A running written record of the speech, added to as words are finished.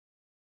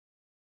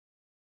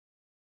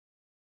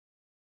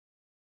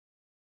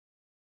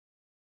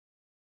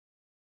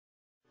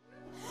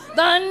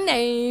The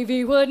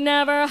Navy would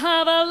never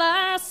have a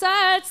lass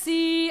at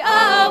sea.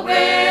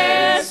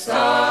 Aweigh,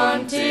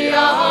 Santiano.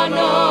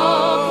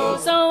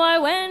 So I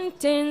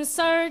went in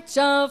search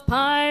of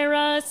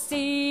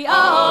piracy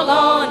all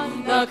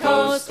on the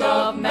coast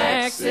of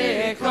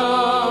Mexico.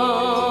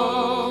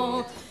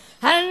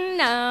 And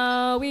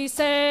now we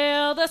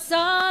sail the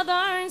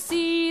southern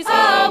seas.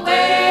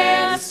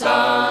 Aweigh,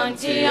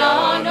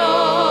 Santiano.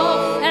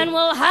 And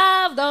we'll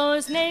have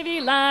those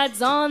Navy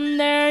lads on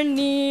their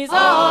knees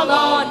all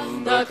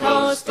on the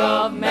coast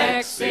of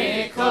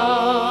Mexico.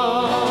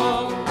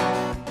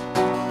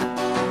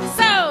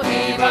 So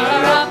heave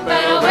her up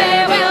and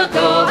away we'll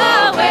go.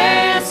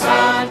 Aweigh,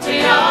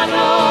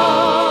 Santiano.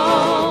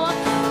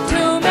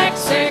 To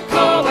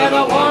Mexico where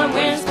the warm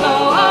winds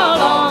blow all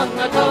on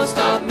the coast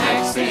of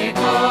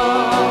Mexico.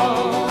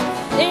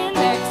 In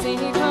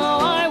Mexico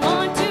I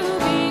want to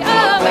be.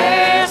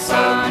 Aweigh,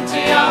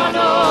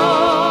 Santiano.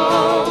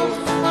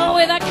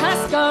 With a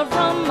cask of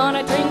rum on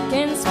a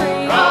drinkin'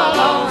 spree all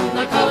on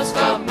the coast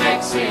of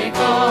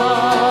Mexico.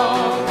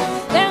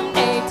 Them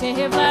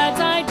native lads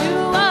I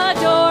do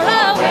adore.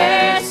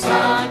 Aweigh,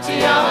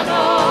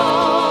 Santiano.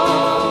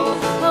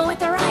 With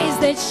their eyes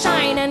that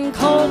shine and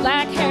coal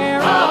black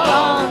hair all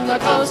on the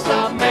coast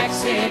of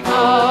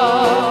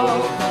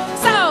Mexico.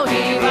 So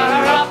heave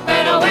her up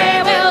and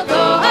away we'll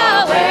go.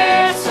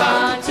 Aweigh,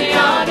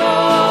 Santiano.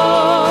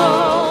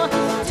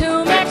 To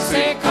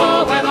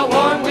Mexico where the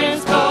warm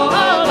winds blow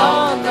all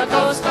on the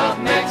coast of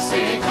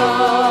Mexico.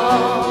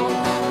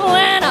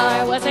 When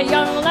I was a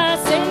young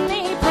lass in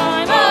the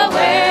prime.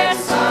 Aweigh,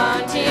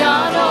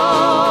 Santiano.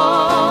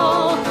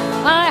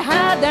 I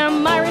had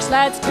them Irish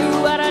lads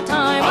 2 at a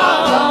time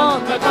all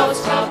on the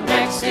coast of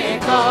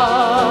Mexico.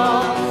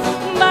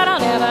 But I'll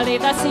never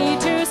leave the sea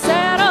to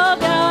settle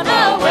down.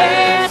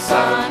 Aweigh,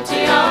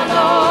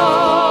 Santiano.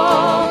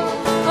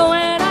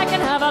 When I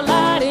can have a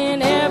lad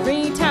in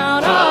every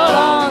town all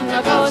on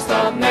the coast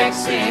of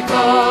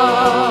Mexico.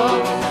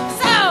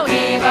 So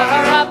heave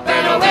her up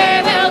and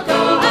away we'll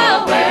go.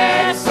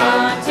 Aweigh,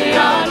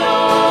 Santiano.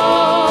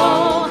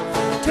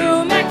 To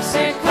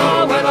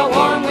Mexico where the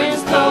warm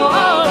winds blow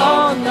all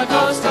on the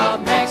coast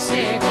of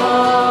Mexico.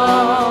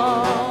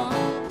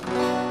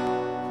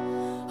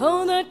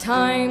 Oh, the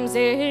times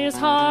is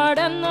hard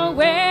and the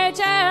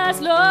wages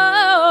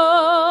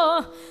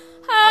low.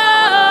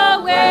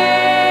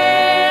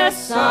 Aweigh,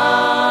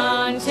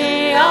 Santiano.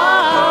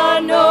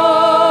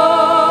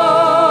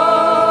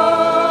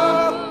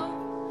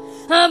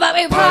 But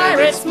we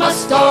pirates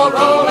must all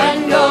roll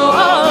and go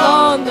all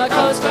on the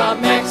coast of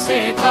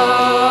Mexico.